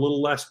that are a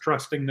little less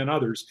trusting than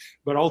others.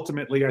 But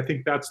ultimately, I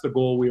think that's the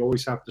goal we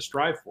always have to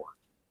strive for.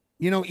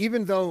 You know,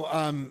 even though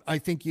I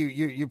think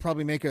you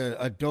probably make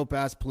a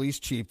dope-ass police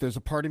chief, there's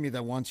a part of me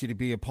that wants you to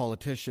be a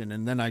politician,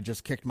 and then I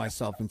just kicked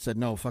myself and said,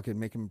 no, fuck it,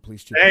 make him a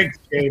police chief. Thanks,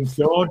 James.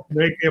 Don't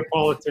make me a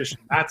politician.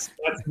 That's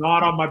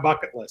not on my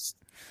bucket list.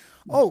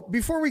 Oh,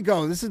 before we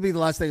go, this will be the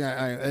last thing,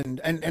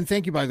 and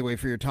thank you, by the way,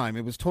 for your time.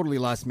 It was totally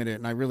last minute,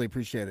 and I really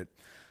appreciate it.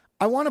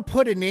 I want to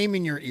put a name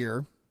in your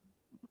ear,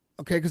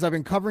 okay, because I've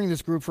been covering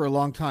this group for a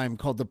long time,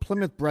 called the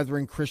Plymouth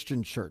Brethren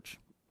Christian Church.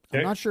 Okay.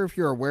 I'm not sure if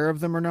you're aware of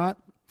them or not.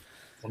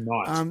 I'm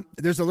not.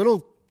 There's a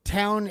little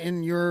town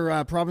in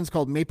your province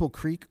called Maple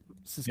Creek,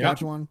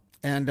 Saskatchewan,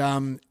 and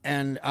I'm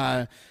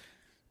not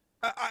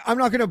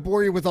going to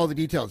bore you with all the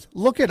details.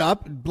 Look it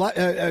up.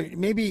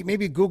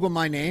 Maybe Google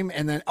my name,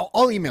 and then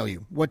I'll email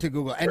you what to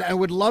Google. And I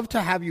would love to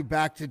have you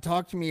back to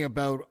talk to me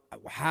about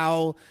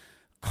how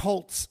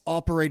cults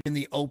operate in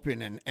the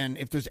open, and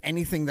if there's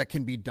anything that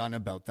can be done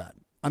about that.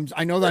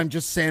 I know that I'm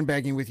just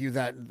sandbagging with you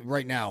that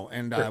right now,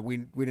 and we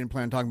didn't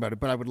plan on talking about it,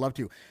 but I would love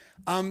to.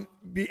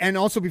 And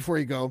also before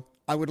you go,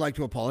 I would like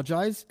to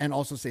apologize and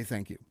also say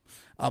thank you.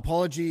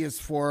 Apology is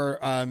for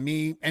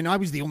me, and I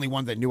was the only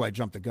one that knew I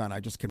jumped the gun. I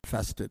just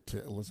confessed it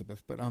to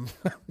Elizabeth, but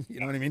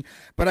you know what I mean?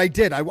 But I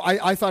did.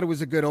 I thought it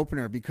was a good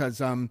opener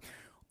because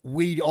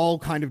we all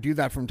kind of do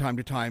that from time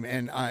to time,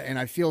 and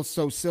I feel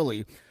so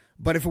silly.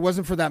 But if it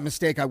wasn't for that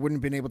mistake, I wouldn't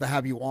have been able to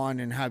have you on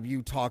and have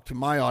you talk to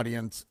my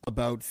audience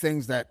about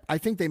things that I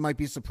think they might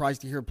be surprised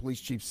to hear a police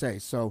chief say.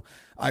 So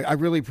I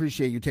really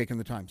appreciate you taking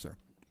the time, sir.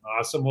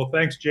 Awesome. Well,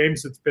 thanks,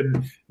 James. It's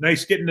been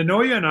nice getting to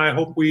know you, and I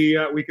hope we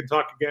can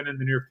talk again in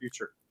the near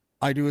future.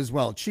 I do as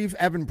well. Chief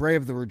Evan Bray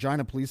of the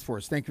Regina Police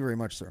Force. Thank you very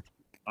much, sir.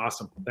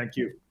 Awesome. Thank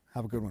you.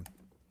 Have a good one.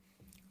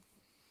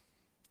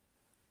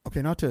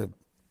 Okay, not to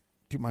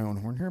toot my own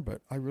horn here,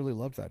 but I really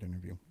loved that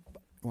interview.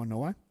 You want to know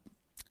why?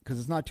 Because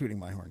it's not tooting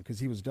my horn, because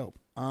he was dope.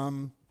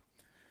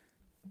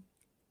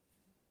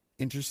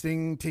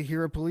 Interesting to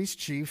hear a police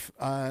chief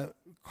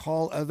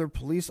call other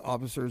police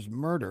officers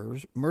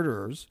murderers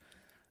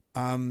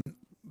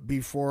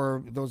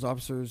before those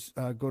officers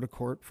go to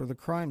court for the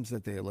crimes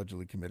that they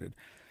allegedly committed.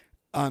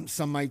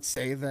 Some might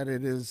say that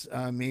it is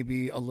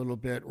maybe a little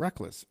bit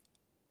reckless.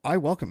 I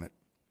welcome it.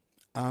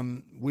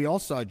 We all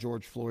saw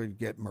George Floyd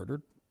get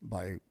murdered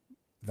by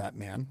that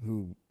man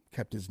who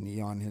kept his knee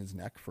on his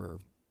neck for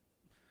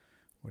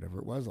whatever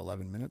it was,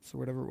 11 minutes or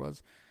whatever it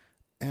was.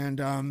 And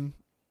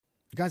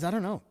guys, I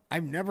don't know.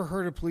 I've never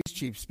heard a police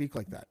chief speak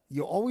like that.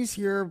 You always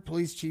hear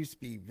police chiefs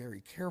be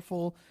very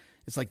careful.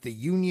 It's like the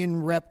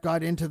union rep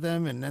got into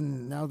them, and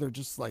then now they're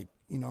just like,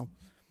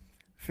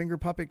 finger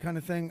puppet kind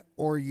of thing.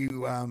 Or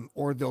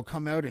or they'll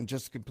come out and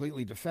just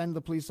completely defend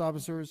the police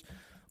officers,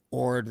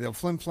 or they'll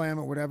flim-flam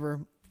or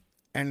whatever.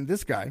 And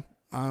this guy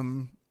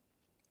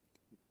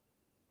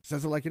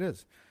says it like it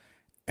is.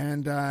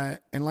 And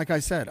like I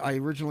said, I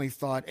originally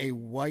thought a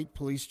white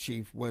police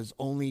chief was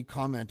only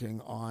commenting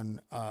on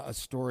a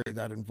story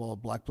that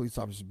involved black police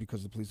officers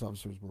because the police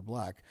officers were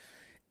black.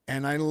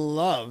 And I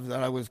love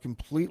that I was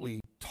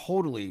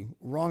totally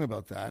wrong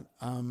about that.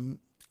 I'm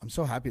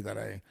so happy that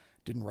I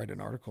didn't write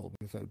an article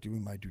without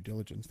doing my due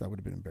diligence. That would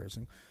have been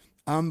embarrassing.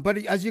 But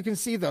as you can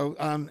see, though,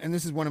 and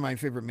this is one of my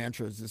favorite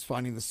mantras, is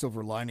finding the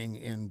silver lining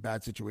in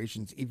bad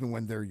situations, even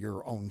when they're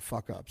your own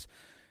fuck-ups.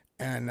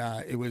 And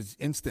it was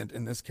instant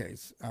in this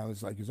case. I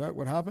was like, is that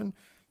what happened?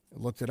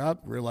 I looked it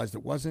up, realized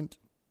it wasn't,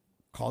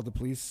 called the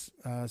police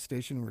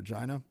station in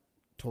Regina,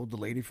 told the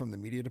lady from the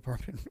media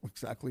department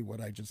exactly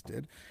what I just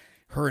did.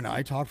 Her and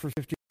I talked for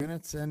 15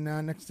 minutes, and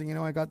next thing you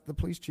know, I got the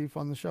police chief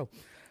on the show.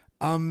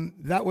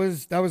 That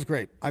was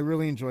great. I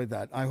really enjoyed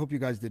that. I hope you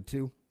guys did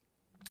too.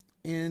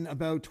 In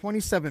about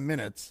 27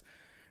 minutes,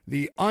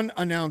 the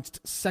unannounced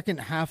second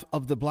half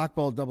of the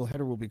Blackball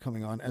doubleheader will be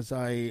coming on as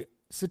I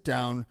sit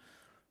down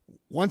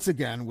once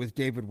again with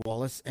David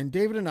Wallace, and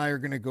David and I are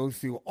going to go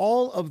through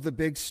all of the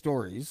big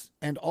stories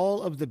and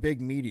all of the big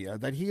media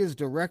that he is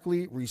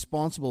directly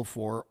responsible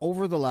for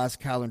over the last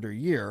calendar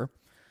year.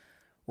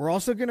 We're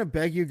also going to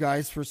beg you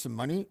guys for some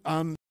money.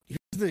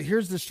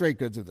 Here's the straight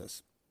goods of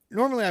this.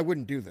 Normally I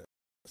wouldn't do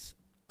this,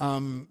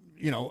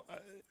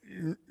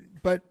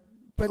 but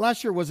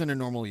last year wasn't a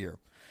normal year.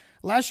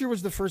 Last year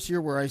was the first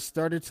year where I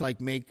started to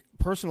make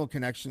personal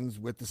connections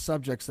with the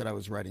subjects that I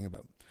was writing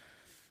about.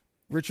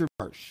 Richard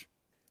Marsh,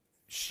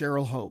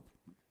 Cheryl Hope,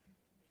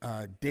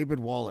 David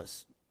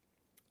Wallace,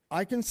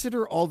 I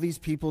consider all these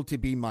people to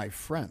be my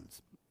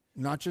friends,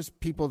 not just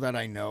people that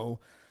I know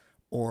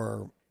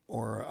or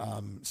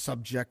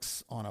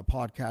subjects on a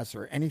podcast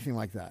or anything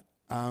like that.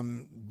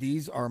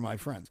 These are my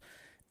friends.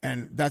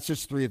 And that's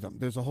just 3 of them.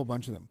 There's a whole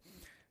bunch of them.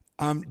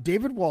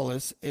 David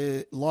Wallace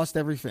lost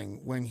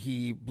everything when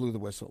he blew the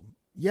whistle.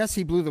 Yes,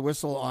 he blew the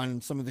whistle on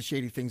some of the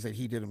shady things that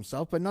he did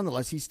himself, but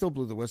nonetheless, he still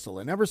blew the whistle.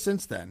 And ever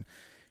since then,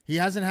 he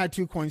hasn't had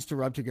 2 coins to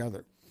rub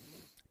together,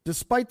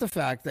 despite the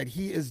fact that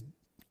he is,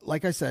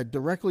 like I said,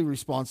 directly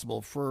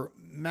responsible for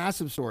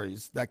massive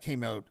stories that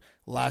came out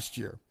last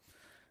year,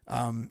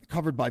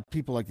 covered by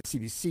people like the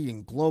CBC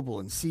and Global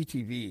and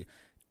CTV,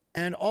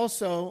 and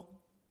also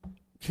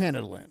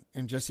Canadaland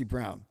and Jesse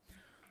Brown,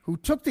 who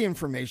took the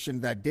information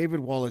that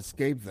David Wallace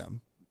gave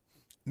them,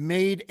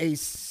 made a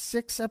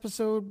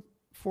 4-episode,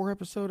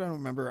 I don't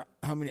remember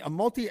how many, a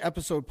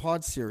multi-episode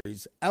pod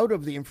series out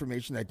of the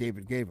information that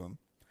David gave him.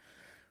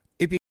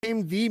 It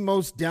became the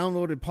most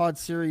downloaded pod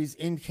series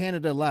in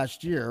Canada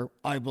last year,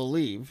 I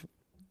believe.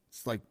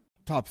 It's like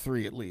top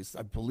 3 at least.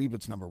 I believe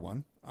it's number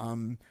 1. I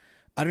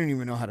don't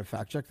even know how to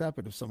fact check that,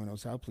 but if someone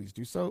knows how, please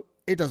do so.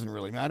 It doesn't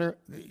really matter.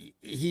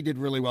 He did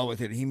really well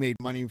with it. He made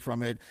money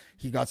from it.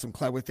 He got some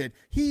clout with it.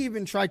 He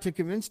even tried to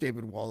convince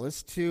David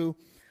Wallace to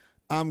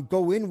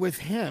go in with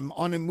him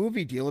on a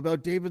movie deal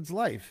about David's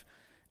life.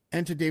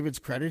 And to David's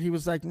credit, he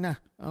was like, nah,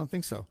 I don't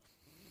think so.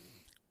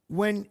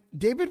 When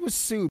David was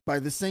sued by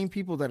the same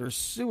people that are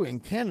suing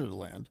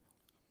Canadaland,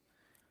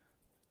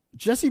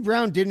 Jesse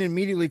Brown didn't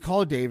immediately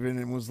call David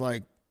and was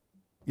like,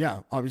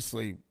 yeah,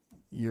 obviously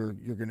you're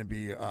going to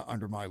be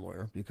under my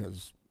lawyer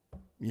because,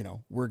 you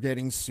know, we're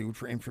getting sued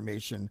for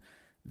information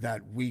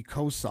that we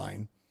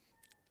co-sign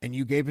and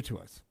you gave it to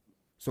us.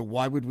 So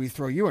why would we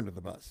throw you under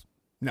the bus?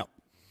 No.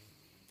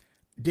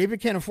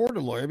 David can't afford a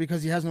lawyer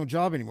because he has no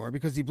job anymore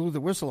because he blew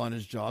the whistle on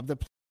his job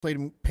that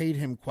paid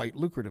him quite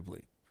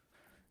lucratively.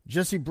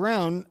 Jesse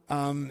Brown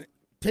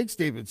takes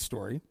David's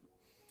story,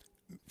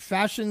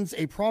 fashions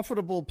a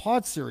profitable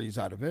pod series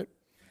out of it.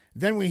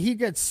 Then when he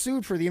gets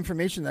sued for the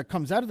information that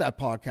comes out of that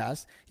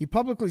podcast, he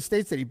publicly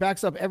states that he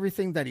backs up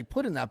everything that he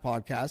put in that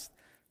podcast,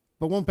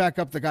 but won't back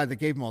up the guy that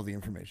gave him all the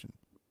information,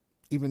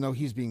 even though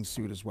he's being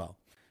sued as well,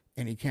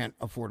 and he can't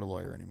afford a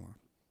lawyer anymore.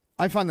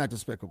 I find that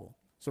despicable.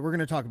 So we're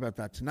going to talk about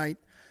that tonight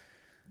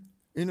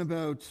in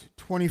about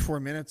 24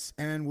 minutes,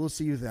 and we'll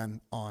see you then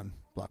on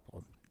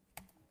Blackboard.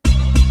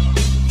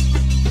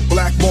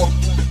 Blackboard.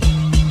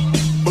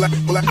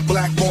 Blackboard.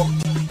 Blackboard.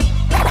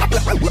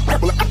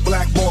 Blackboard.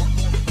 Blackboard.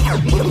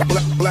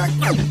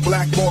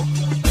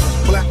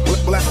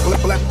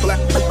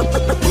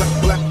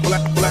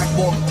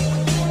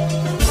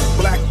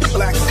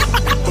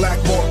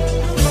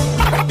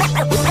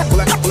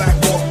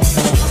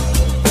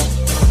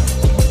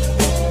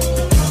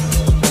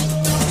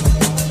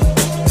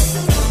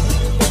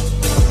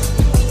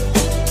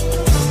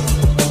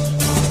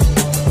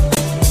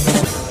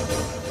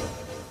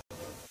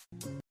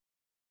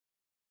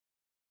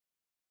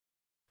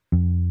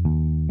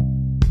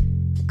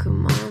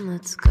 Come on,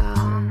 let's go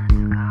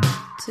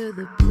to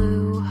the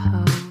Blue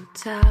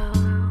Hotel.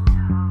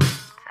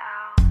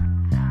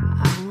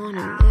 I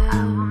wanna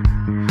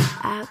live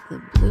at the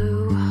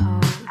Blue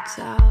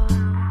Hotel.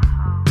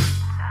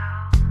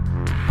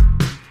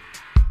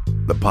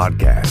 The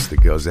podcast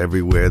that goes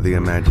everywhere the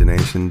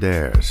imagination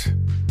dares.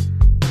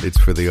 It's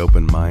for the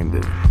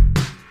open-minded,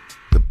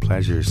 the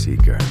pleasure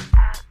seeker.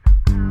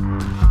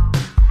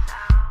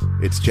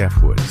 It's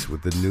Jeff Woods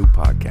with the new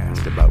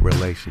podcast about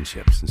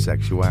relationships and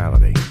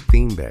sexuality,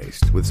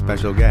 theme-based with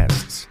special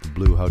guests, the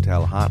Blue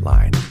Hotel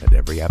Hotline, and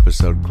every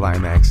episode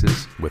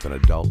climaxes with an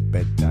adult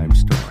bedtime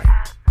story.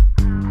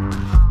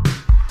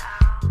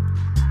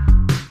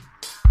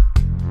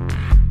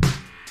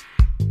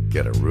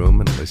 Get a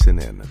room and listen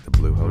in at the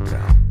Blue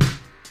Hotel.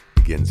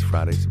 Begins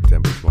Friday,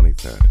 September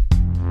 23rd.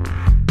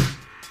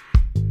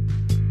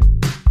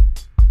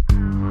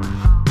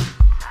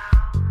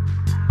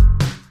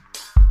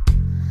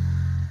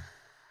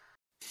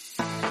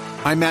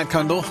 I'm Matt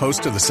Kundle,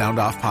 host of the Sound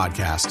Off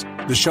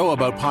Podcast, the show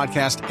about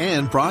podcast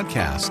and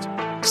broadcast.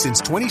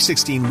 Since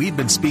 2016, we've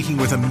been speaking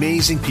with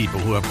amazing people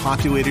who have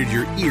populated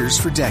your ears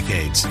for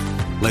decades.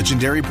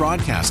 Legendary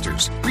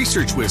broadcasters,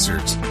 research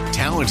wizards,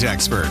 talent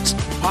experts,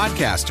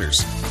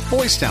 podcasters,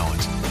 voice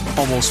talent.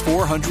 Almost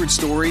 400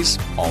 stories,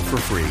 all for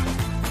free.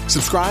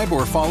 Subscribe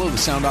or follow the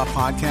Sound Off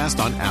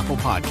Podcast on Apple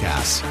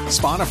Podcasts,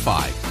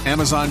 Spotify,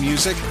 Amazon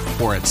Music,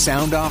 or at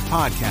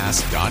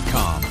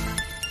soundoffpodcast.com.